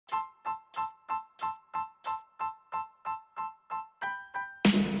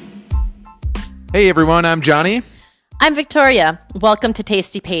Hey everyone, I'm Johnny. I'm Victoria. Welcome to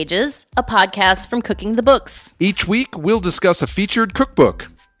Tasty Pages, a podcast from Cooking the Books. Each week, we'll discuss a featured cookbook.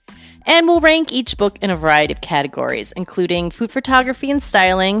 And we'll rank each book in a variety of categories, including food photography and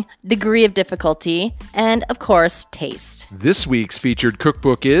styling, degree of difficulty, and, of course, taste. This week's featured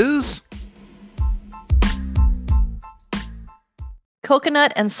cookbook is...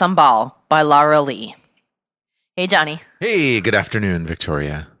 Coconut and Sambal by Lara Lee. Hey, Johnny. Hey, good afternoon,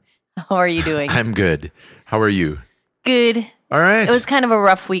 Victoria. How are you doing? I'm good. How are you? Good. All right. It was kind of a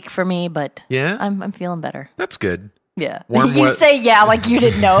rough week for me, but Yeah? I'm feeling better. That's good. Yeah. Warm, you wet- say yeah like you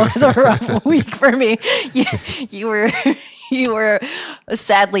didn't know it was a rough week for me. You were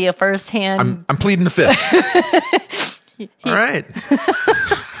sadly a first-hand. I'm pleading the fifth. All right.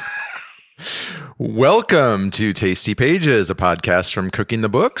 Welcome to Tasty Pages, a podcast from Cooking the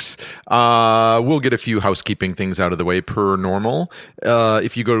Books. We'll get a few housekeeping things out of the way per normal.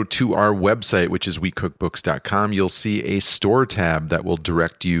 If you go to our website, which is wecookbooks.com, you'll see a store tab that will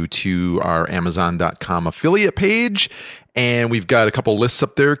direct you to our Amazon.com affiliate page. And we've got a couple lists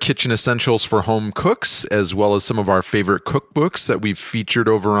up there, kitchen essentials for home cooks, as well as some of our favorite cookbooks that we've featured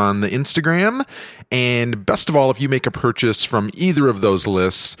over on the Instagram. And best of all, if you make a purchase from either of those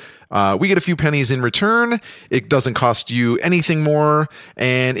lists, we get a few pennies in return. It doesn't cost you anything more,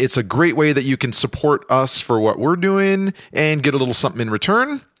 and it's a great way that you can support us for what we're doing and get a little something in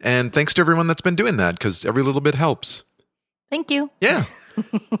return. And thanks to everyone that's been doing that, because every little bit helps. Thank you. Yeah.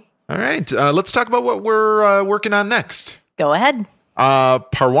 All right. Let's talk about what we're working on next. Go ahead.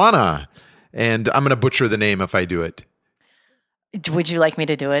 Parwana. And I'm going to butcher the name if I do it. Would you like me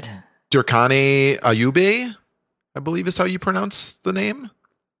to do it? Durkane Ayube, I believe is how you pronounce the name.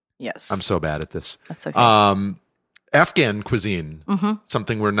 Yes. I'm so bad at this. That's okay. Afghan cuisine,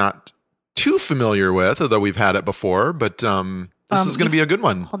 something we're not too familiar with, although we've had it before, but this is going to be a good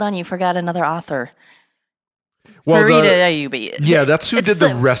one. Hold on, you forgot another author. Well, Farida Ayubi. Yeah, that's who did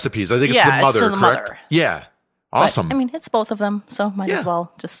the recipes. I think it's the mother, the correct? mother. Yeah. Awesome. But, I mean, it's both of them, so might as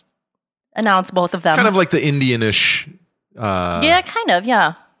well just announce both of them. Kind of like the Indianish yeah, kind of,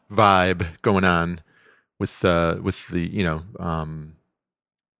 yeah. vibe going on with the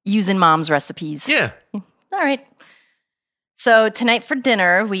using mom's recipes. Yeah. All right. So tonight for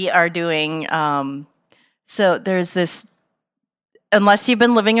dinner, we are doing, so there's this, unless you've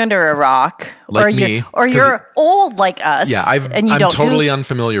been living under a rock, Like me, or you're old like us. Yeah, I'm totally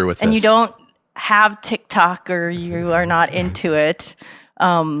unfamiliar with this. And you don't have TikTok or you are not into it.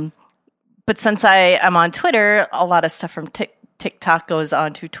 But since I am on Twitter, a lot of stuff from TikTok goes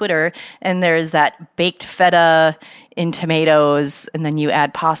onto Twitter, and there's that baked feta in tomatoes, and then you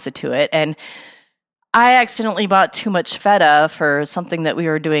add pasta to it. And I accidentally bought too much feta for something that we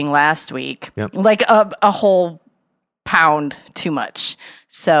were doing last week, like a whole pound too much.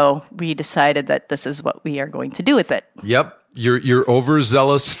 So we decided that this is what we are going to do with it. Yep. Your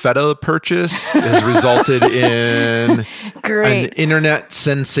overzealous feta purchase has resulted in an internet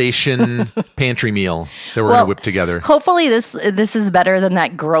sensation pantry meal that we're going to whip together. Hopefully this is better than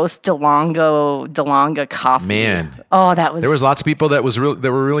that gross DeLonga coffee. Man. Oh, that was... There was lots of people that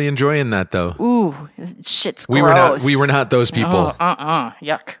were really enjoying that, though. Ooh, shit's gross. We were not those people.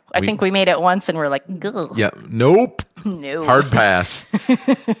 Yuck. I think we made it once and we're like, ugh. Yeah. Nope. No. Hard pass.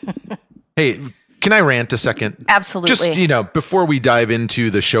 Hey, can I rant a second? Absolutely. Just, before we dive into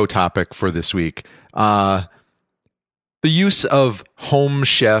the show topic for this week, the use of home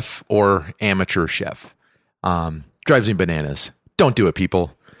chef or amateur chef drives me bananas. Don't do it,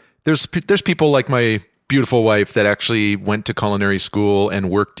 people. There's people like my beautiful wife that actually went to culinary school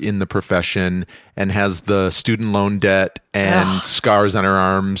and worked in the profession and has the student loan debt and scars on her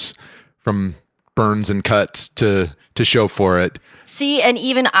arms from burns and cuts to show for it. See, and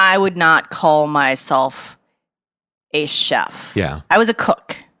even I would not call myself a chef. Yeah. I was a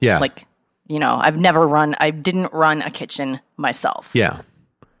cook. Yeah. I didn't run a kitchen myself. Yeah.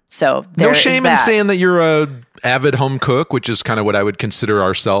 So no shame in saying that you're a avid home cook, which is kind of what I would consider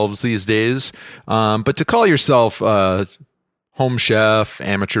ourselves these days. But to call yourself a home chef,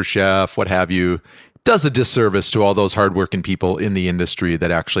 amateur chef, what have you, does a disservice to all those hardworking people in the industry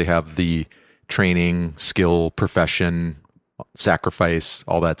that actually have the training, skill, profession, sacrifice,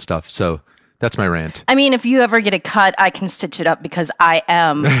 all that stuff. So that's my rant. I mean, if you ever get a cut, I can stitch it up because I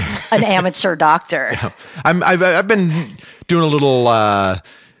am an amateur doctor. Yeah. I've been doing a little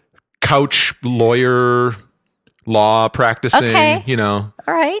couch lawyer law practicing. Okay. All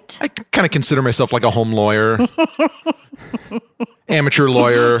right. I kind of consider myself like a home lawyer, amateur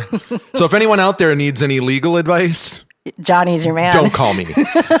lawyer. So if anyone out there needs any legal advice, Johnny's your man. Don't call me.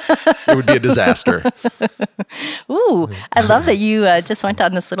 It would be a disaster. Ooh, I love that you just went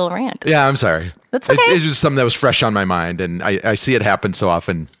on this little rant. Yeah, I'm sorry. That's okay. It's just something that was fresh on my mind, and I see it happen so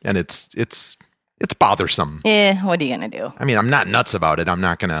often, and it's bothersome. Yeah, what are you gonna do? I mean, I'm not nuts about it. I'm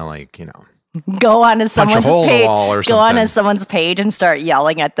not gonna Go on to someone's hole in the page. wall or Go on to something. someone's page and start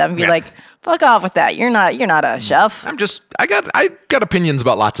yelling at them. Be like, "Fuck off with that! You're not a chef." I got opinions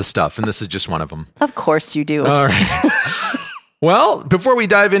about lots of stuff, and this is just one of them. Of course you do. All right. Well, before we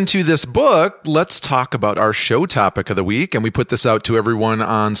dive into this book, let's talk about our show topic of the week. And we put this out to everyone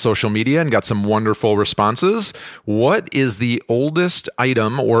on social media and got some wonderful responses. What is the oldest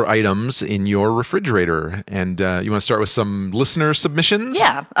item or items in your refrigerator? And you want to start with some listener submissions?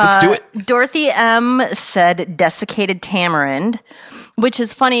 Yeah. Let's do it. Dorothy M. said desiccated tamarind, which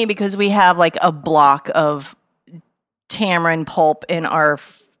is funny because we have like a block of tamarind pulp in our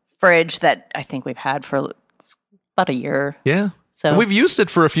fridge that I think we've had for about a year. Yeah. So we've used it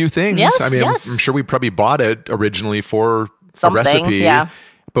for a few things. Yes, I mean, yes. I'm sure we probably bought it originally for Something, a recipe. yeah.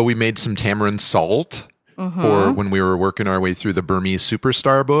 But we made some tamarind salt for when we were working our way through the Burmese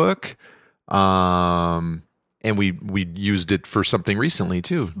Superstar book. And we used it for something recently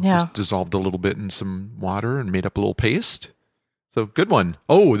too. Yeah. Just dissolved a little bit in some water and made up a little paste. So good one.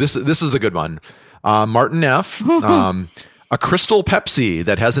 Oh, this is a good one. Martin F. A Crystal Pepsi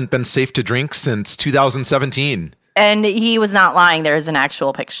that hasn't been safe to drink since 2017. And he was not lying. There is an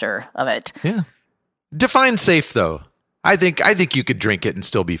actual picture of it. Yeah. Define safe though. I think you could drink it and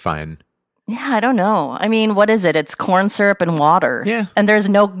still be fine. Yeah, I don't know. I mean, what is it? It's corn syrup and water. Yeah. And there's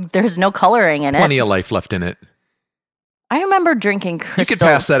no coloring in Plenty it. of life left in it. I remember drinking You Crystal. could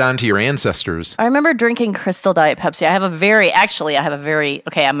pass that on to your ancestors. I remember drinking Crystal Diet Pepsi. I have a very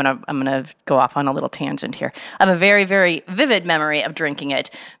okay, I'm gonna go off on a little tangent here. I have a very, very vivid memory of drinking it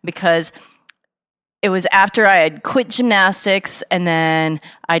because it was after I had quit gymnastics and then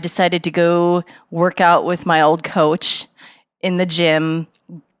I decided to go work out with my old coach in the gym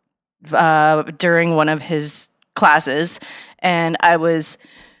during one of his classes, and I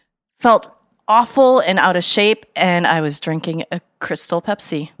felt awful and out of shape, and I was drinking a Crystal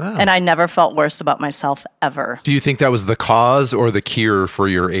Pepsi, and I never felt worse about myself ever. Do you think that was the cause or the cure for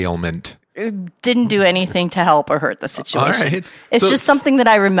your ailment? It didn't do anything to help or hurt the situation. All right. It's So- just something that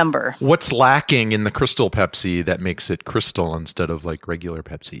I remember. What's lacking in the Crystal Pepsi that makes it crystal instead of like regular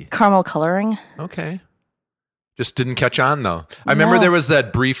Pepsi? Caramel coloring. Okay. Just didn't catch on though. I remember No. there was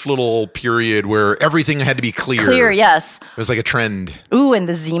that brief little period where everything had to be clear. Clear, yes. It was like a trend. Ooh, and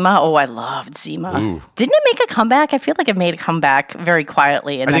the Zima. Oh, I loved Zima. Ooh. Didn't it make a comeback? I feel like it made a comeback very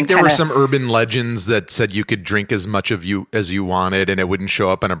quietly. And I think then there were kinda- some urban legends that said you could drink as much of you as you wanted and it wouldn't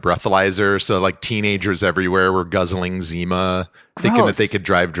show up on a breathalyzer. So like teenagers everywhere were guzzling Zima, thinking that Gross. they could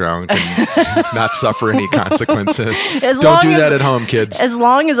drive drunk and not suffer any consequences. As Don't long do as- that at home, kids. As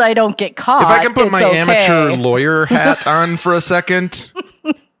long as I don't get caught. If I can put it's my okay. amateur lawyer hat on for a second,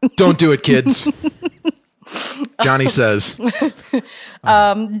 don't do it, kids. Johnny says.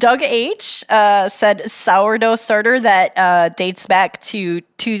 Doug H. Said sourdough starter that dates back to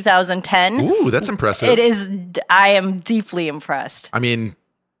 2010. Ooh, that's impressive. It is. I am deeply impressed. I mean,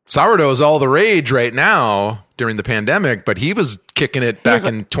 sourdough is all the rage right now during the pandemic, but he was kicking it back was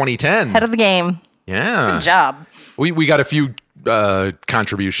in 2010. Head of the game. Yeah. Good job. We got a few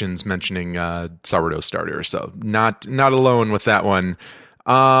contributions mentioning sourdough starter, so not alone with that one.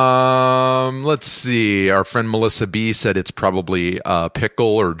 Let's see. Our friend Melissa B said it's probably pickle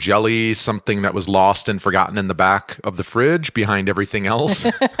or jelly, something that was lost and forgotten in the back of the fridge behind everything else.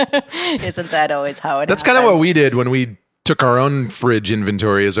 Isn't that always how it That's kind of what we did when we took our own fridge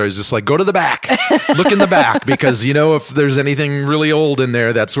inventory. Is I was just like, go to the back, look in the back, because if there's anything really old in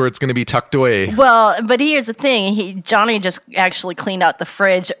there, that's where it's going to be tucked away. Well, but here's the thing. Johnny just actually cleaned out the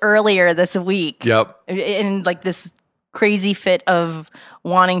fridge earlier this week. Yep. In like this crazy fit of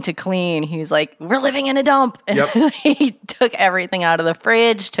wanting to clean. He was like, we're living in a dump. And Yep. he took everything out of the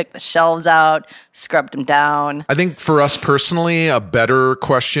fridge, took the shelves out, scrubbed them down. I think for us personally, a better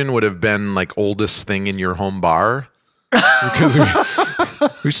question would have been like oldest thing in your home bar. Because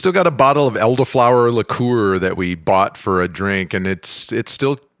we've still got a bottle of elderflower liqueur that we bought for a drink, and it's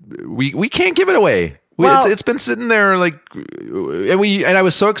still we can't give it away. Well- It's been sitting there and I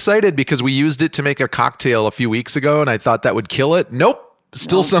was so excited because we used it to make a cocktail a few weeks ago, and I thought that would kill it. Nope,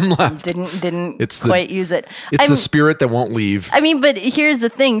 still some left. Didn't It's the- quite use it. It's the spirit that won't leave. I mean, but here's the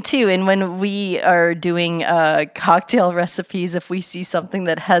thing too. And when we are doing cocktail recipes, if we see something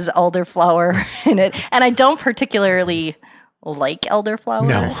that has elderflower in it, and I don't particularly like elderflower.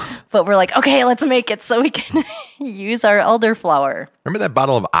 No. But we're like, okay, let's make it so we can use our elderflower. Remember that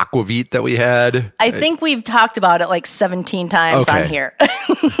bottle of Aquavit that we had? I think we've talked about it like 17 times Okay. on here.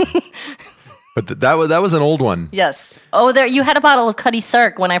 But that was an old one. Yes. Oh, there you had a bottle of Cutty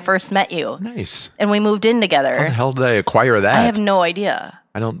Sark when I first met you. Nice. And we moved in together. How the hell did I acquire that? I have no idea.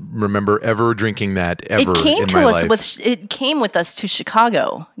 I don't remember ever drinking that ever It came in to my us life. it came with us to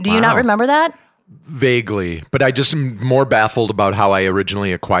Chicago. Do you not Wow. remember that? Vaguely, but I just am more baffled about how I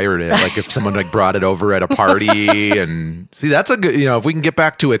originally acquired it. Like if someone like brought it over at a party, and see, that's a good. If we can get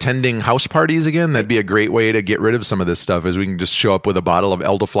back to attending house parties again, that'd be a great way to get rid of some of this stuff. Is we can just show up with a bottle of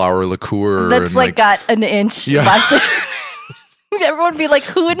elderflower liqueur That's and like got an inch Yeah. left. Everyone would be like,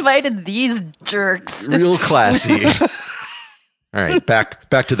 who invited these jerks? real classy. All right,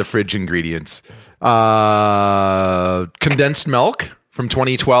 back to the fridge ingredients. Condensed milk from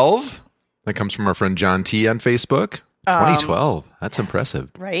 2012. That comes from our friend John T on Facebook. 2012. That's impressive.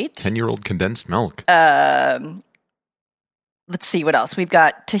 Right? 10-year-old condensed milk. Let's see what else. We've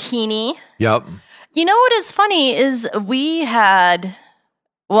got tahini. Yep. You know what is funny is we go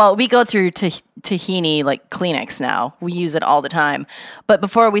through tahini like Kleenex now. We use it all the time. But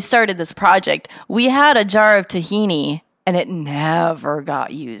before we started this project, we had a jar of tahini and it never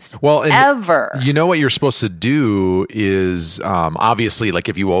got used. Well, and ever. You know what you're supposed to do is obviously, like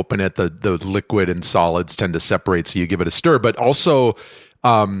if you open it, the liquid and solids tend to separate, so you give it a stir. But also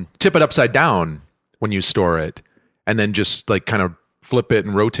tip it upside down when you store it, and then just like kind of flip it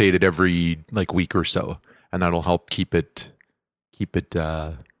and rotate it every like week or so, and that'll help keep it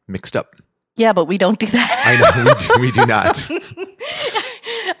mixed up. Yeah, but we don't do that. I know we do not.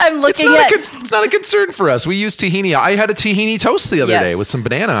 I'm looking It's not a concern for us. We use tahini. I had a tahini toast the other Yes. day with some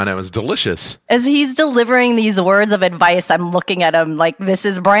banana on it. It was delicious. as he's delivering these words of advice, I'm looking at him like this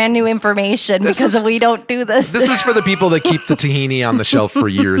is brand new information because we don't do this. This is for the people that keep the tahini on the shelf for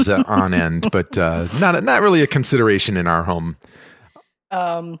years on end, but not really a consideration in our home.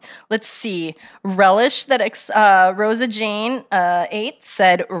 Let's see. Relish that Rosa Jane 8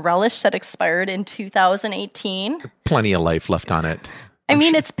 said relish that expired in 2018. Plenty of life left on it. I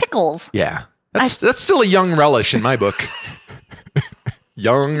mean, it's pickles. Yeah, that's still a young relish in my book.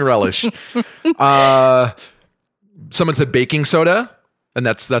 Young relish. Someone said baking soda, and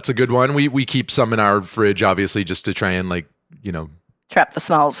that's a good one. We keep some in our fridge, obviously, just to try and Trap the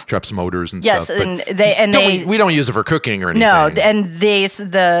smells. trap some odors and Yes, stuff. But and we don't use it for cooking or anything. no, and this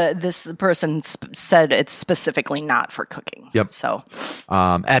person said it's specifically not for cooking. Yep. So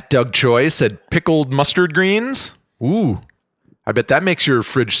At Doug Choi said pickled mustard greens. Ooh, I bet that makes your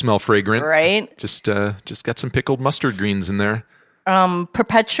fridge smell fragrant. right. Just got some pickled mustard greens in there.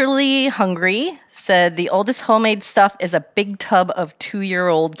 Perpetually Hungry said the oldest homemade stuff is a big tub of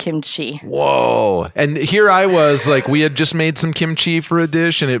 2-year-old kimchi. Whoa. And here I was like, we had just made some kimchi for a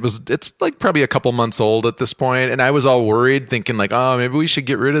dish, and it's like probably a couple months old at this point, and I was all worried thinking like, oh, maybe we should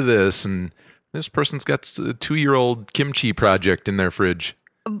get rid of this. And this person's got a 2-year-old kimchi project in their fridge.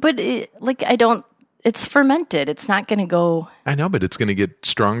 But it's fermented. It's not going to go I know, but it's going to get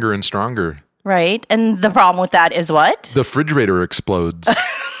stronger and stronger. right. And the problem with that is what? The refrigerator explodes.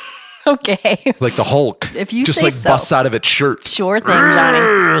 Okay. Like the Hulk. If you just say like so. busts out of its shirt. Sure thing,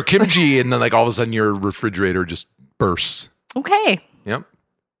 Johnny. Kimchi, and then like all of a sudden your refrigerator just bursts. Okay. Yep.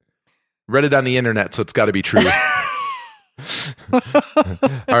 Read it on the internet, so it's got to be true. All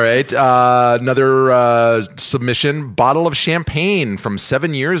right. Another submission: bottle of champagne from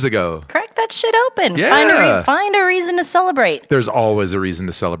 7 years ago. Crack that shit open. Yeah. Find a reason to celebrate. There's always a reason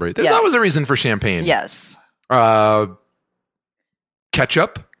to celebrate. There's Yes. always a reason for champagne. Yes.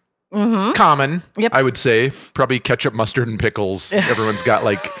 Ketchup. Mm-hmm. Common, Yep. I would say. Probably ketchup, mustard, and pickles. Everyone's got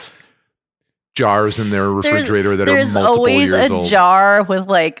like jars in their refrigerator that are There's multiple always years a old. jar with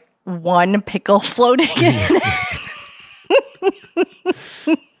like one pickle floating in it.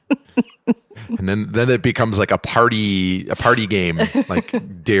 And then it becomes like a party game.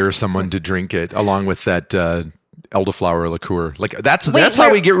 Like dare someone to drink it along with that elderflower liqueur. Like that's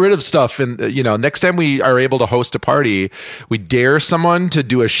how we get rid of stuff. And next time we are able to host a party, we dare someone to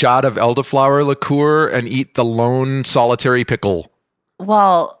do a shot of elderflower liqueur and eat the lone solitary pickle.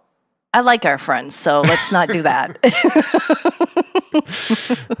 Well, I like our friends, so let's not do that.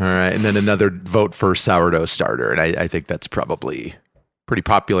 All right, and then another vote for sourdough starter, and I think that's probably pretty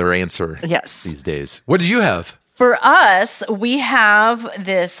popular answer Yes. these days. What did you have? For us, we have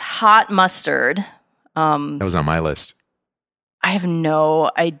this hot mustard. That was on my list. I have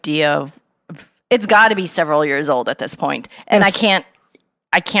no idea. It's got to be several years old at this point, and Yes.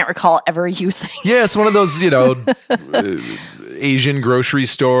 I can't recall ever using. Yeah, it's one of those, Asian grocery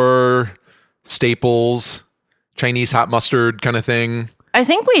store staples. Chinese hot mustard kind of thing. I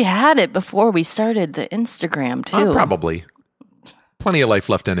think we had it before we started the Instagram too. Probably. Plenty of life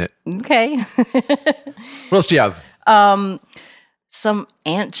left in it. Okay. What else do you have? Some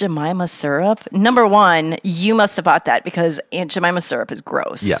Aunt Jemima syrup. Number one, you must have bought that because Aunt Jemima syrup is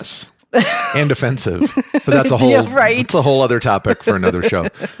gross. Yes. And offensive. But that's a whole Yeah, right. That's a whole other topic for another show.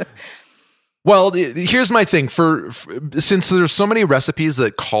 Well, here's my thing. For since there's so many recipes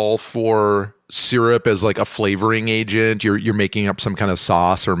that call for syrup as like a flavoring agent, you're making up some kind of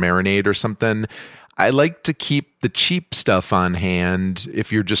sauce or marinade or something. I like to keep the cheap stuff on hand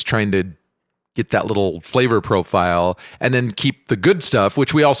if you're just trying to get that little flavor profile, and then keep the good stuff,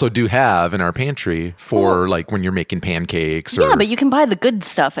 which we also do have in our pantry for like when you're making pancakes. Yeah, but you can buy the good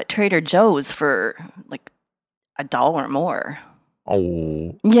stuff at Trader Joe's for like $1 more.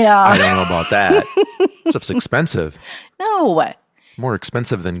 Oh, Yeah. I don't know about that. Stuff's expensive. No. More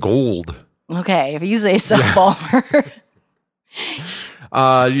expensive than gold. Okay, if you say so, Palmer.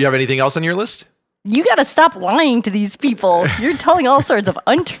 You have anything else on your list? You got to stop lying to these people. You're telling all sorts of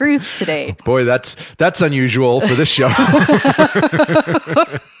untruths today. Boy, that's unusual for this show.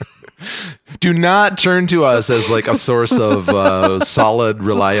 Do not turn to us as like a source of solid,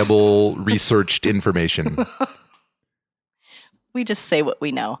 reliable, researched information. We just say what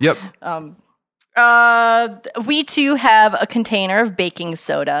we know. Yep. We too have a container of baking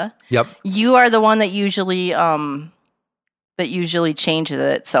soda. Yep. You are the one that usually changes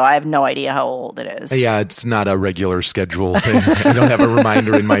it, so I have no idea how old it is. Yeah, it's not a regular schedule thing. I don't have a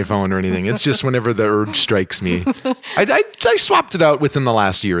reminder in my phone or anything. It's just whenever the urge strikes me. I swapped it out within the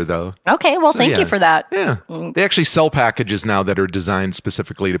last year, though. Okay, well, thank you for that. Yeah. They actually sell packages now that are designed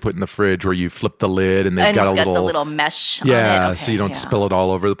specifically to put in the fridge where you flip the lid and they've got it's a got the little mesh on it. Yeah, Okay, so you don't spill it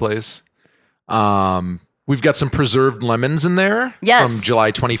all over the place. We've got some preserved lemons in there from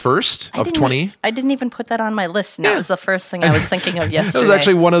July 21st of 20. I didn't even put that on my list. And that was the first thing I was thinking of yesterday. That was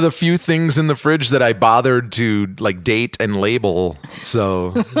actually one of the few things in the fridge that I bothered to like date and label.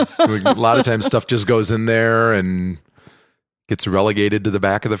 So a lot of times stuff just goes in there and gets relegated to the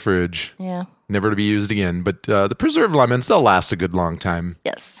back of the fridge. Yeah. Never to be used again. But the preserved lemons, they'll last a good long time.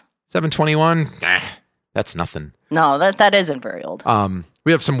 Yes. 721, that's nothing. No, that isn't very old.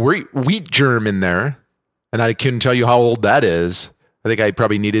 We have some wheat germ in there. And I couldn't tell you how old that is. I think I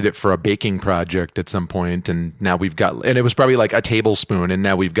probably needed it for a baking project at some point, and now we've got, and it was probably like a tablespoon, and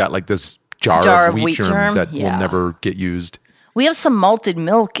now we've got like this jar of wheat germ that will never get used. We have some malted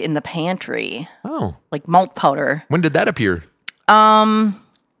milk in the pantry. Oh. Like malt powder. When did that appear? I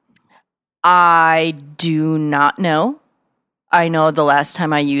do not know. I know the last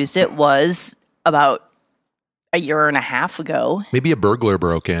time I used it was about a year and a half ago. Maybe a burglar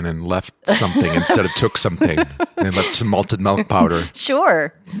broke in and left something instead of took something and left some malted milk powder.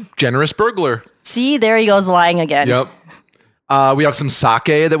 Sure. Generous burglar. See, there he goes lying again. Yep. We have some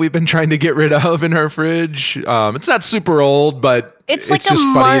sake that we've been trying to get rid of in our fridge. It's not super old, but it's like just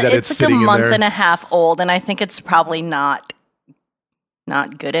funny that it's sitting in there. It's like a month and a half old, and I think it's probably not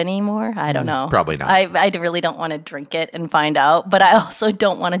good anymore. I don't know. Probably not. I really don't want to drink it and find out, but I also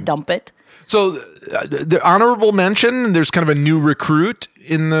don't want to dump it. So the honorable mention, there's kind of a new recruit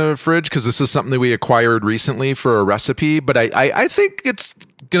in the fridge because this is something that we acquired recently for a recipe, but I think it's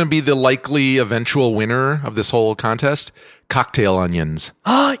going to be the likely eventual winner of this whole contest. Cocktail onions.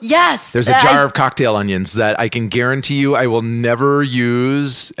 Oh, yes. There's a jar of cocktail onions that I can guarantee you I will never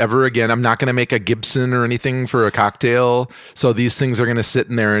use ever again. I'm not going to make a Gibson or anything for a cocktail. So these things are going to sit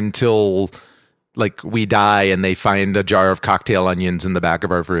in there until like we die and they find a jar of cocktail onions in the back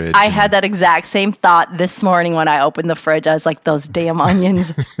of our fridge. I had that exact same thought this morning when I opened the fridge. I was like, those damn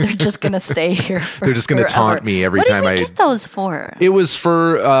onions, they're just going to stay here. They're just going to taunt me every time What did we get those for? It was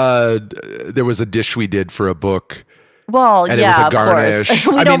for, there was a dish we did for a book. Well, and yeah, it was a garnish. Of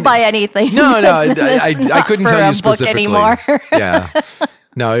course. We don't buy anything. No, I couldn't tell you specifically. Anymore. Yeah.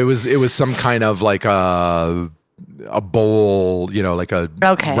 No, it was some kind of like a bowl, like a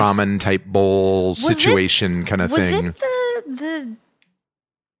ramen type bowl situation kind of thing. Was it the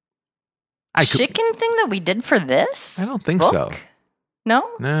chicken thing that we did for this? I don't think book? so. No?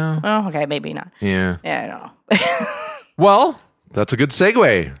 No. Oh, okay, maybe not. Yeah. Yeah, I don't know. Well, that's a good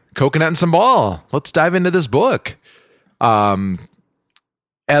segue. Coconut and Sambal. Let's dive into this book.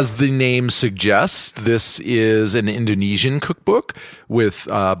 As the name suggests, this is an Indonesian cookbook with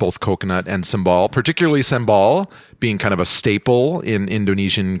both coconut and sambal, particularly sambal being kind of a staple in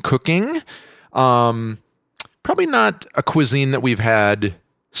Indonesian cooking. Probably not a cuisine that we've had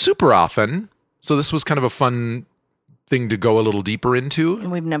super often. So this was kind of a fun thing to go a little deeper into.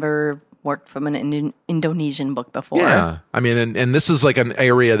 We've never worked from an Indonesian book before. Yeah. I mean, and this is like an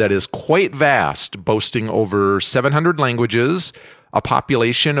area that is quite vast, boasting over 700 languages, a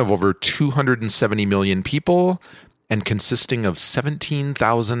population of over 270 million people, and consisting of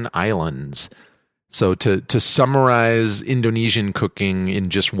 17,000 islands. So to summarize Indonesian cooking in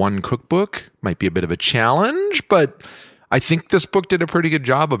just one cookbook might be a bit of a challenge, but I think this book did a pretty good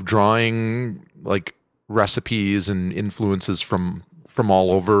job of drawing like recipes and influences from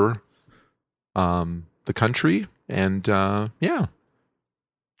all over the country. And yeah.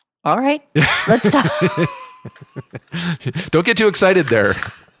 All right. Let's talk. Don't get too excited there.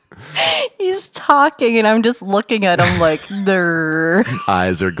 He's talking and I'm just looking at him like,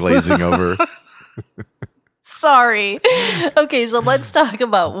 eyes are glazing over. Sorry. Okay, so let's talk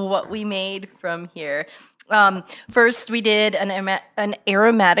about what we made from here. First, we did an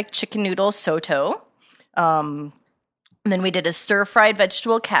aromatic chicken noodle soto. Then we did a stir-fried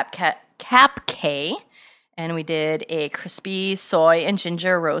vegetable capcay. And we did a crispy soy and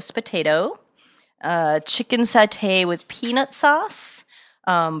ginger roast potato. Chicken satay with peanut sauce.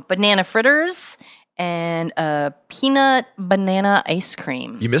 Banana fritters. And peanut banana ice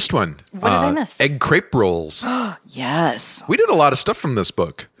cream. You missed one. What did I miss? Egg crepe rolls. Yes. We did a lot of stuff from this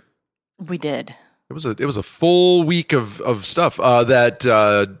book. We did. It was a full week of stuff.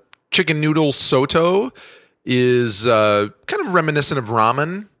 That chicken noodle soto is kind of reminiscent of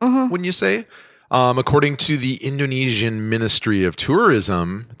ramen, wouldn't you say? According to the Indonesian Ministry of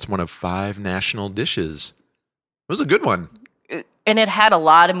Tourism, it's one of 5 national dishes. It was a good one. And it had a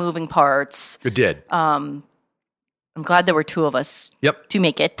lot of moving parts. It did. I'm glad there were 2 of us to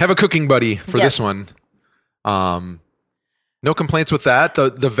make it. Have a cooking buddy for this one. No complaints with that.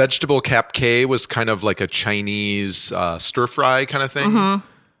 The vegetable capcay was kind of like a Chinese stir fry kind of thing.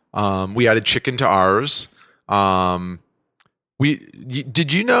 We added chicken to ours.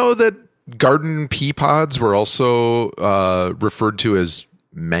 Did you know that garden pea pods were also referred to as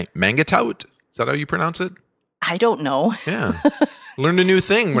mangatout? Is that how you pronounce it? I don't know. Yeah. Learned a new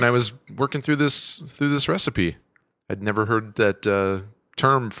thing when I was working through this recipe. I'd never heard that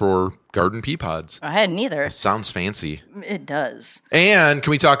term for garden pea pods. I hadn't either. Sounds fancy. It does. And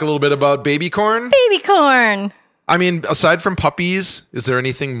can we talk a little bit about baby corn? Baby corn. I mean, aside from puppies, is there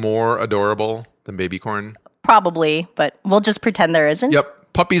anything more adorable than baby corn? Probably, but we'll just pretend there isn't.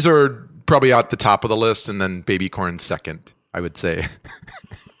 Yep. Puppies are probably at the top of the list, and then baby corn second, I would say.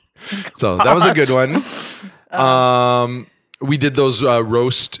 So that was a good one. We did those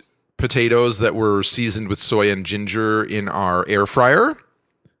roast potatoes that were seasoned with soy and ginger in our air fryer.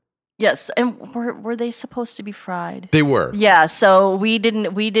 Yes, and were they supposed to be fried? They were. Yeah, so we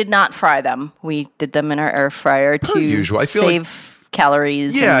did not fry them. We did them in our air fryer to save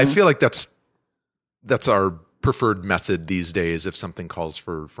calories. Yeah, I feel like that's our preferred method these days. If something calls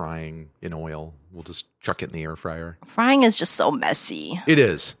for frying in oil, we'll just chuck it in the air fryer. Frying is just so messy. It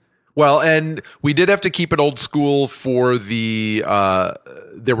is. Well, and we did have to keep it old school for the,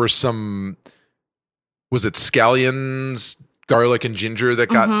 there were some, was it scallions, garlic and ginger that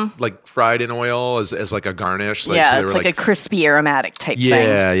got like fried in oil as like a garnish? Like, yeah, so it's like a crispy aromatic type thing.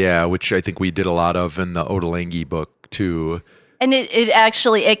 Yeah, which I think we did a lot of in the Ottolenghi book too. And it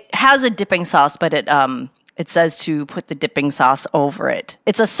actually has a dipping sauce, but it says to put the dipping sauce over it.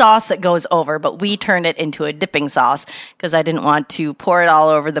 It's a sauce that goes over, but we turned it into a dipping sauce because I didn't want to pour it all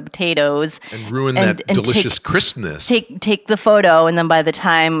over the potatoes and ruin that delicious crispness. Take the photo, and then by the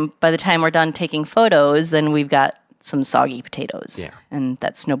time we're done taking photos, then we've got some soggy potatoes. Yeah, and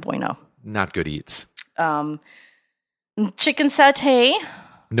that's no bueno. Not good eats. Chicken satay.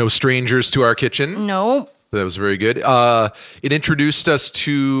 No strangers to our kitchen. No. That was very good. It introduced us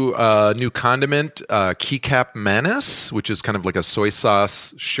to a new condiment, kecap manis, which is kind of like a soy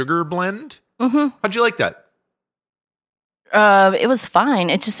sauce sugar blend. How'd you like that? It was fine.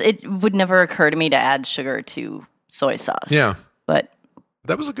 It would never occur to me to add sugar to soy sauce. Yeah. But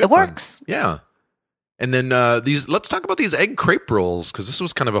that was a good one. It works. Yeah. And then let's talk about these egg crepe rolls, because this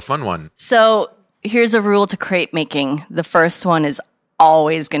was kind of a fun one. So here's a rule to crepe making. The first one is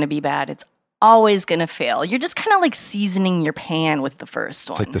always going to be bad. It's always going to fail. You're just kind of like seasoning your pan with the first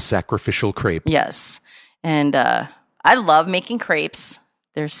one. It's like the sacrificial crepe. Yes. And I love making crepes.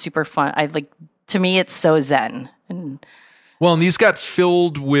 They're super fun. To me, it's so zen. And these got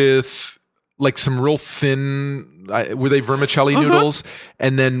filled with like some real thin, were they vermicelli noodles?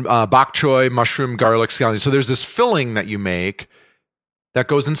 And then bok choy, mushroom, garlic, scallion. So there's this filling that you make that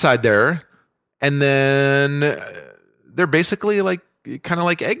goes inside there. And then they're basically like, kind of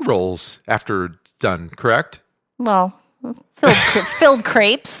like egg rolls after done, correct? Well, filled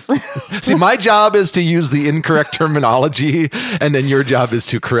crepes. See, my job is to use the incorrect terminology, and then your job is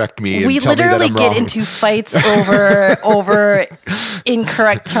to correct me. And We tell literally me that I'm get wrong. into fights over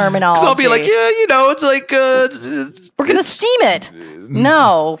incorrect terminology. So I'll be like, yeah, it's like we're gonna steam it.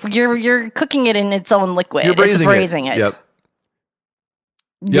 No, you're cooking it in its own liquid. you're braising, it's braising it. Yep.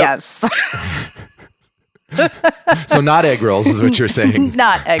 Yes. So not egg rolls is what you're saying.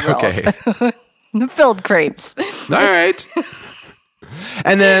 Not egg rolls. Okay. Filled crepes. All right.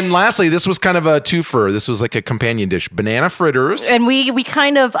 And then lastly, this was kind of a twofer. This was like a companion dish, banana fritters. And we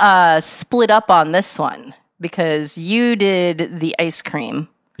kind of split up on this one because you did the ice cream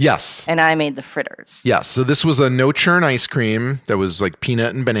Yes. and I made the fritters. Yes. So this was a no churn ice cream that was like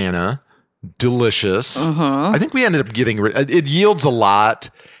peanut and banana. Delicious. I think we ended up getting it yields a lot.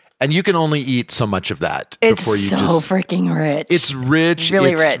 And you can only eat so much of that It's before you so freaking rich. It's rich.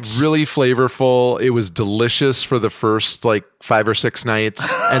 Really it's rich. Really flavorful. It was delicious for the first like 5 or 6 nights,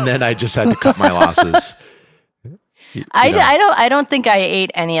 and then I just had to cut my losses. I don't think I ate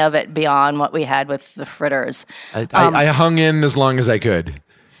any of it beyond what we had with the fritters. I hung in as long as I could.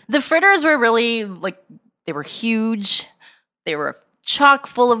 The fritters were really they were huge. They were chock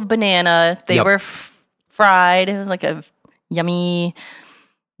full of banana. They Yep. were fried. It was like a yummy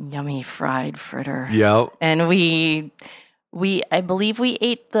fried fritter. Yeah. And I believe we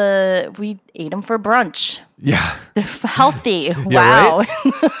ate them for brunch. Yeah. They're healthy. Yeah, Wow.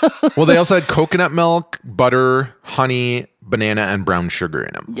 Well, they also had coconut milk, butter, honey, banana, and brown sugar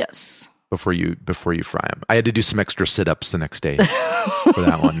in them Yes. before you fry them. I had to do some extra sit-ups the next day for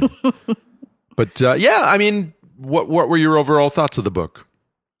that one. But yeah, I mean, what were your overall thoughts of the book?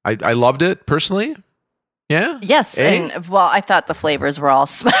 I loved it personally. Yeah. Yes, and I thought the flavors were all.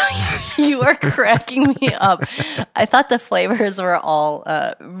 You are cracking me up. I thought the flavors were all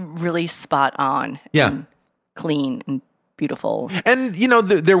really spot on. Yeah. And clean and beautiful. And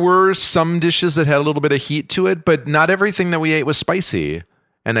there were some dishes that had a little bit of heat to it, but not everything that we ate was spicy.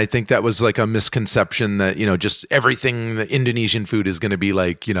 And I think that was like a misconception that just everything the Indonesian food is going to be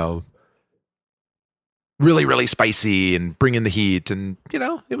like really, really spicy and bring in the heat. And,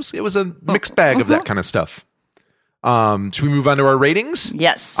 it was a mixed bag of that kind of stuff. Should we move on to our ratings?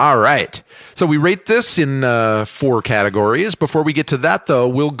 Yes. All right. So we rate this in 4 categories. Before we get to that, though,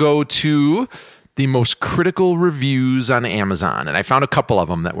 we'll go to the most critical reviews on Amazon. And I found a couple of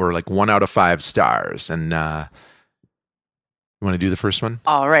them that were like 1 out of 5 stars. And you want to do the first one?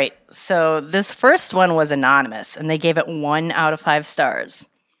 All right. So this first one was anonymous, and they gave it 1 out of 5 stars.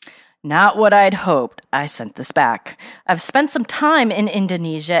 Not what I'd hoped. I sent this back. I've spent some time in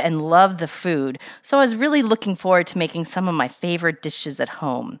Indonesia and love the food, so I was really looking forward to making some of my favorite dishes at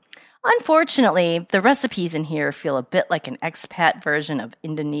home. Unfortunately, the recipes in here feel a bit like an expat version of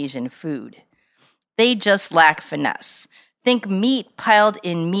Indonesian food. They just lack finesse. Think meat piled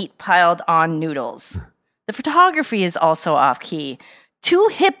on noodles. The photography is also off-key. Too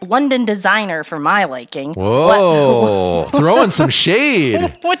hip London designer for my liking. Whoa, throwing some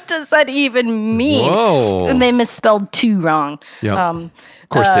shade. What does that even mean? Whoa. And they misspelled too wrong. Yep. Of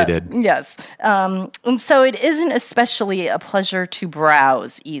course they did. Yes. And so it isn't especially a pleasure to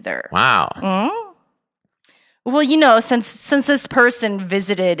browse either. Wow. Well, since this person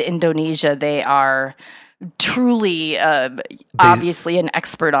visited Indonesia, they are truly, obviously an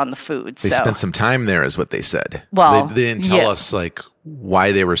expert on the food. They spent some time there, is what they said. Well, they didn't tell us like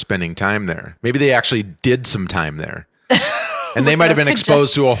why they were spending time there. Maybe they actually did some time there. And they might have been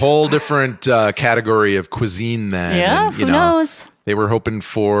exposed to a whole different category of cuisine then. Yeah, and, who knows? They were hoping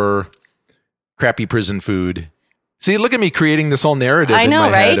for crappy prison food. See, look at me creating this whole narrative in my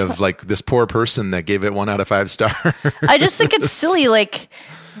head of like this poor person that gave it 1 out of 5 stars. I just think it's silly. Like,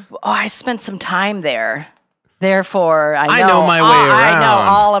 I spent some time there. Therefore, I know my way around. I know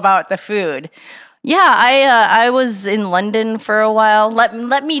all about the food. Yeah, I was in London for a while.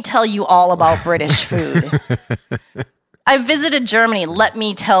 Let me tell you all about British food. I visited Germany. Let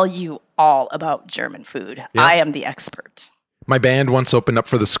me tell you all about German food. Yeah. I am the expert. My band once opened up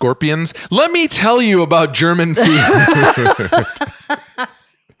for the Scorpions. Let me tell you about German food.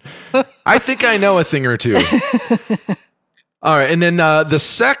 I think I know a thing or two. All right. And then the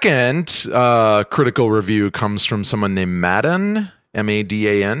second critical review comes from someone named Madden,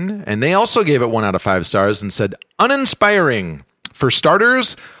 Madan. And they also gave it 1 out of 5 stars and said, uninspiring. For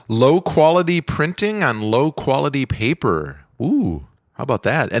starters, low quality printing on low quality paper. Ooh. How about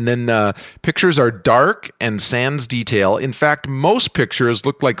that? And then pictures are dark and sans detail. In fact, most pictures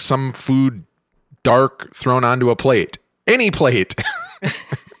look like some food dark thrown onto a plate. Any plate.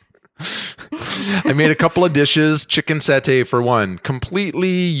 I made a couple of dishes. Chicken satay for one.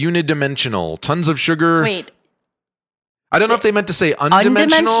 Completely unidimensional. Tons of sugar. Wait. I don't know if they meant to say undimensional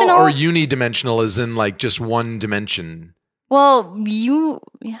Undimensional? or unidimensional, as in like just one dimension. Well,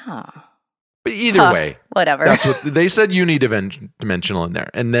 yeah. But either way, Whatever. that's what they said. Unidimensional in there,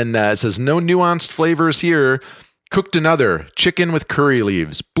 and then it says no nuanced flavors here. Cooked another chicken with curry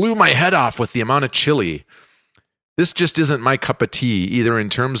leaves. Blew my head off with the amount of chili. This just isn't my cup of tea, either in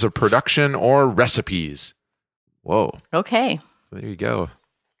terms of production or recipes. Whoa. Okay. So there you go.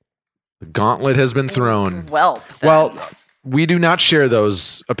 The gauntlet has been thrown. Well, We do not share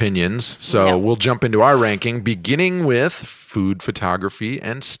those opinions, so No. we'll jump into our ranking, beginning with food photography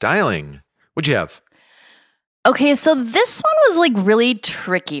and styling. What'd you have? okay, so this one was like really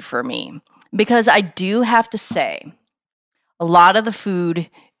tricky for me because I do have to say a lot of the food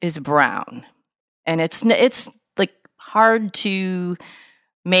is brown. And it's like hard to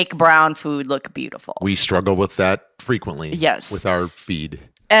make brown food look beautiful. We struggle with that frequently. Yes. With our feed.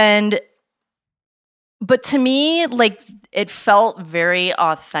 But to me, like it felt very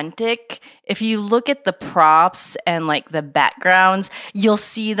authentic. If you look at the props and like the backgrounds, you'll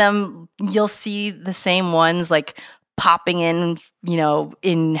see the same ones like popping in,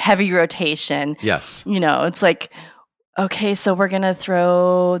 in heavy rotation. Yes. It's like, okay, so we're going to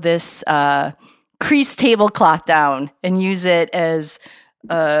throw this crease tablecloth down and use it as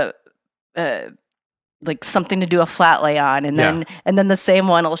like something to do a flat lay on, and then the same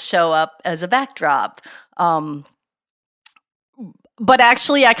one will show up as a backdrop. But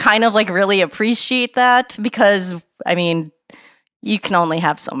actually, I kind of like really appreciate that because I mean, you can only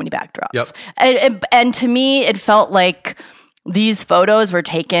have so many backdrops. Yep. And to me, it felt like these photos were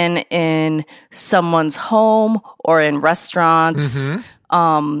taken in someone's home or in restaurants.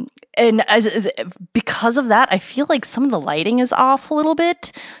 Mm-hmm. And because of that, I feel like some of the lighting is off a little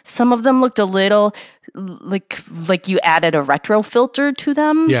bit. Some of them looked a little like you added a retro filter to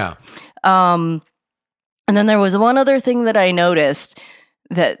them. Yeah. And then there was one other thing that I noticed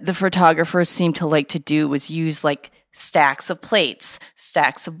that the photographers seemed to like to do was use like stacks of plates,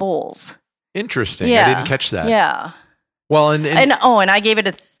 stacks of bowls. Interesting. Yeah. I didn't catch that. Yeah. Well, and I gave it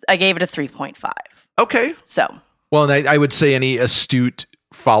a 3.5. Okay. So. Well, and I would say any astute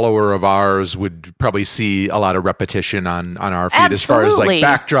follower of ours would probably see a lot of repetition on our feed. Absolutely. As far as like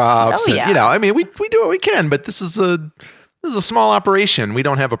backdrops. Oh, yeah. And, I mean, we do what we can, but this is a small operation. We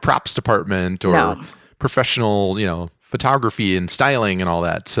don't have a props department or professional, photography and styling and all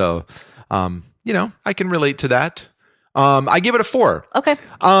that. So, I can relate to that. I give it a 4. Okay.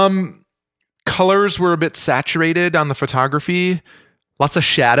 Colors were a bit saturated on the photography. Lots of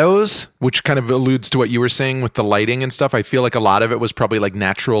shadows, which kind of alludes to what you were saying with the lighting and stuff. I feel like a lot of it was probably like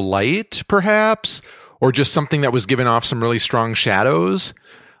natural light, perhaps, or just something that was giving off some really strong shadows.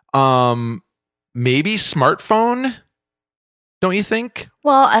 Maybe smartphone, don't you think?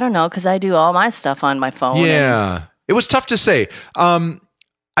 Well, I don't know, because I do all my stuff on my phone. Yeah. It was tough to say.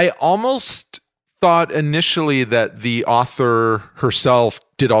 I almost thought initially that the author herself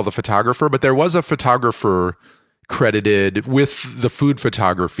did all the photographer, but there was a photographer credited with the food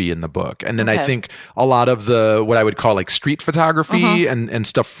photography in the book. And then I think a lot of the what I would call like street photography and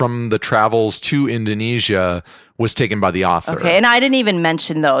stuff from the travels to Indonesia was taken by the author. Okay, and I didn't even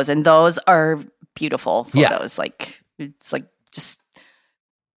mention those, and those are beautiful photos. Yeah. Like it's like just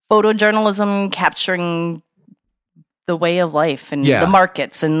photojournalism capturing the way of life and the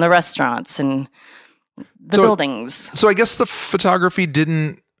markets and the restaurants and the buildings. So I guess the photography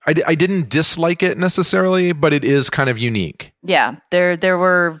I didn't dislike it necessarily, but it is kind of unique. Yeah, there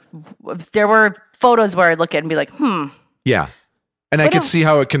were photos where I'd look at it and be like, Yeah. And I could see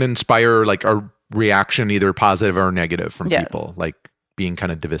how it can inspire like a reaction, either positive or negative from people, like being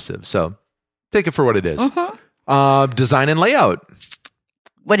kind of divisive. So take it for what it is. Design and layout.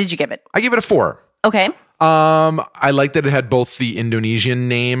 What did you give it? I give it a 4. Okay. I like that it had both the Indonesian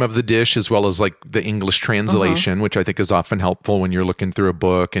name of the dish as well as like the English translation, which I think is often helpful when you're looking through a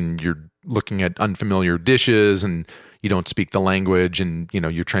book and you're looking at unfamiliar dishes and you don't speak the language and,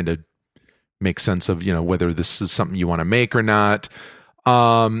 you're trying to make sense of, whether this is something you want to make or not.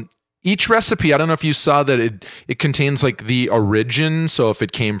 Each recipe, I don't know if you saw that it contains like the origin. So if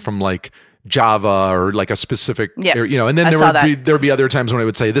it came from like Java or like a specific, and then there would be other times when I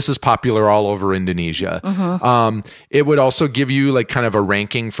would say this is popular all over Indonesia. It would also give you like kind of a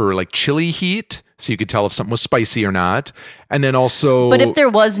ranking for like chili heat, so you could tell if something was spicy or not. And then also, but if there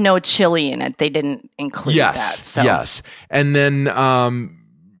was no chili in it, they didn't include that. So. Yes, and then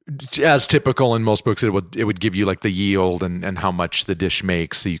as typical in most books, it would give you like the yield and how much the dish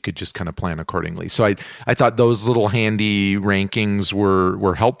makes, so you could just kind of plan accordingly. So I thought those little handy rankings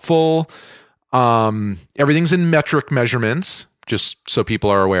were helpful. Everything's in metric measurements, just so people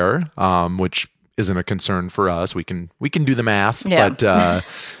are aware, which isn't a concern for us. We can do the math, Yeah. but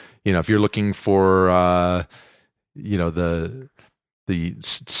if you're looking for the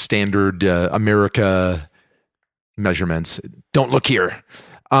standard America measurements, don't look here.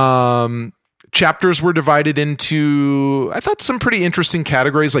 Chapters were divided into, I thought, some pretty interesting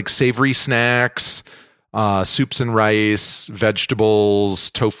categories like savory snacks, soups and rice,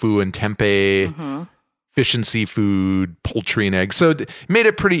 vegetables, tofu and tempeh, fish and seafood, poultry and eggs. So it made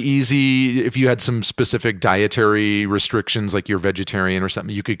it pretty easy. If you had some specific dietary restrictions, like you're vegetarian or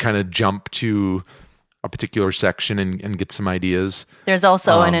something, you could kind of jump to a particular section and get some ideas. There's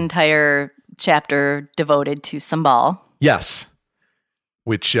also an entire chapter devoted to sambal. Yes.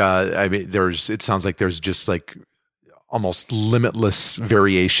 Which it sounds like there's just like almost limitless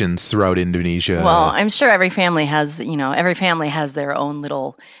variations throughout Indonesia. Well, I'm sure every family has their own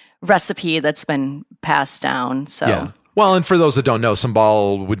little recipe that's been passed down. So yeah. Well, and for those that don't know,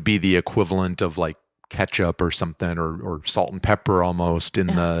 sambal would be the equivalent of like ketchup or something, or salt and pepper almost in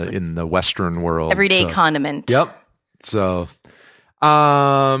the Western world. Everyday condiment. Yep. So,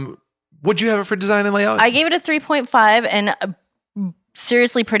 what'd you have it for design and layout? I gave it a 3.5, and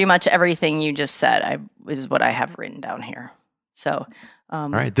seriously, pretty much everything you just said is what I have written down here. So, all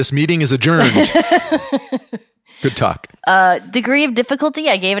right, this meeting is adjourned. Good talk. Degree of difficulty,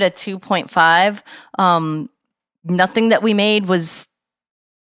 I gave it a 2.5. Nothing that we made was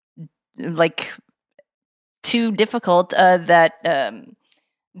like too difficult. The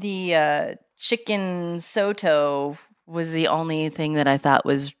chicken soto was the only thing that I thought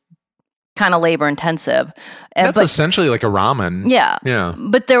was kind of labor intensive. That's essentially like a ramen. Yeah. Yeah.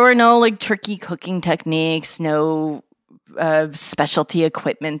 But there were no like tricky cooking techniques, no specialty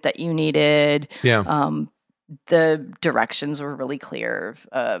equipment that you needed. Yeah. The directions were really clear.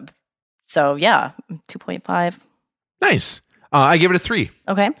 So yeah, 2.5. Nice. I gave it a 3.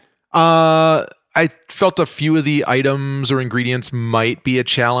 Okay. I felt a few of the items or ingredients might be a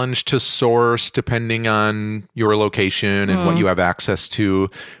challenge to source depending on your location and what you have access to.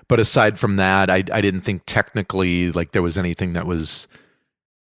 But aside from that, I didn't think technically like there was anything that was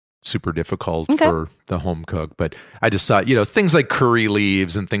super difficult for the home cook. But I just thought, things like curry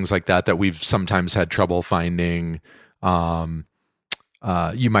leaves and things like that we've sometimes had trouble finding. You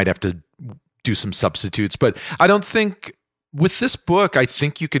might have to do some substitutes, but I don't think with this book, I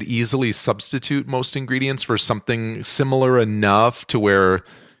think you could easily substitute most ingredients for something similar enough to where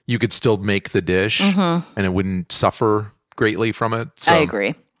you could still make the dish and it wouldn't suffer greatly from it. So, I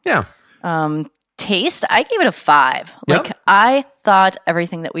agree. Yeah. Taste, I gave it a 5. Yep. Like I thought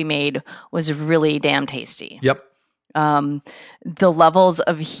everything that we made was really damn tasty. Yep. The levels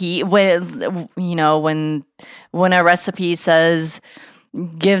of heat when a recipe says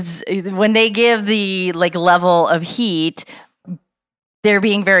when they give the like level of heat, they're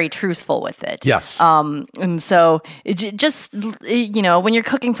being very truthful with it. Yes. And so just when you're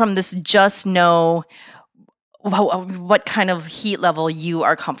cooking from this, just know what kind of heat level you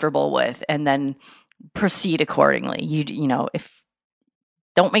are comfortable with, and then proceed accordingly. If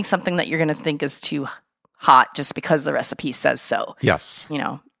don't make something that you're going to think is too hot just because the recipe says so. Yes.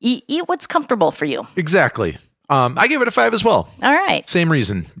 Eat what's comfortable for you. Exactly. I gave it a 5 as well. All right. Same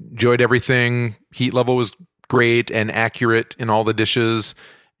reason. Enjoyed everything. Heat level was great and accurate in all the dishes.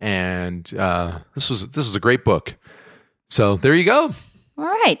 And this was a great book. So there you go. All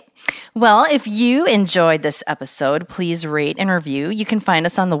right. Well, if you enjoyed this episode, please rate and review. You can find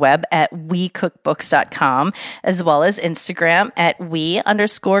us on the web at wecookbooks.com, as well as Instagram at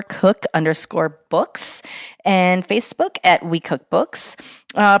we_cook_books and Facebook at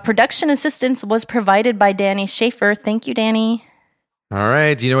wecookbooks. Production assistance was provided by Danny Schaefer. Thank you, Danny. All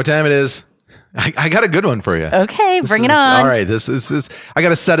right. Do you know what time it is? I got a good one for you. Okay, bring it on. All right. This is I got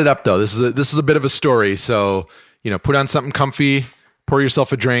to set it up though. This is a bit of a story. So, put on something comfy. Pour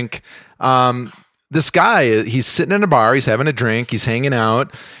yourself a drink. This guy, he's sitting in a bar. He's having a drink. He's hanging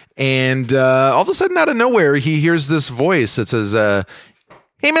out. And all of a sudden, out of nowhere, he hears this voice that says,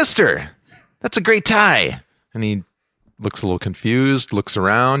 "Hey, mister, that's a great tie." And he looks a little confused, looks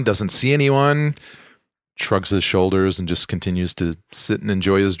around, doesn't see anyone, shrugs his shoulders, and just continues to sit and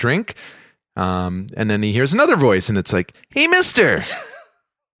enjoy his drink. And then he hears another voice, and it's like, "Hey, mister,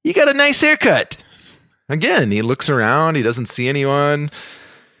 you got a nice haircut." Again, he looks around. He doesn't see anyone.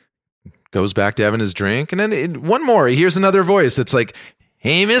 Goes back to having his drink. And then one more. He hears another voice. It's like,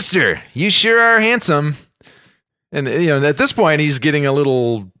 "Hey, mister, you sure are handsome." And, at this point, he's getting a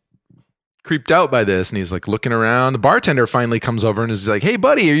little creeped out by this, and he's like looking around. The bartender finally comes over and is like, "Hey,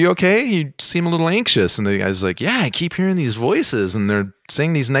 buddy, are you okay? You seem a little anxious." And the guy's like, "Yeah, I keep hearing these voices, and they're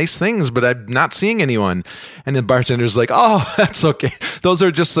saying these nice things, but I'm not seeing anyone." And the bartender's like, "Oh, that's okay. Those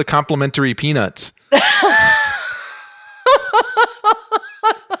are just the complimentary peanuts."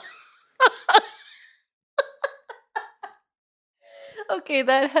 Okay,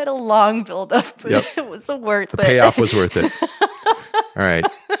 that had a long build-up, but it was worth it. The payoff was worth it. All right.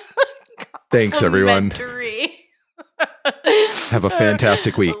 Thanks, everyone. Have a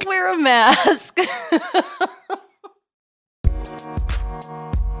fantastic week. Wear a mask.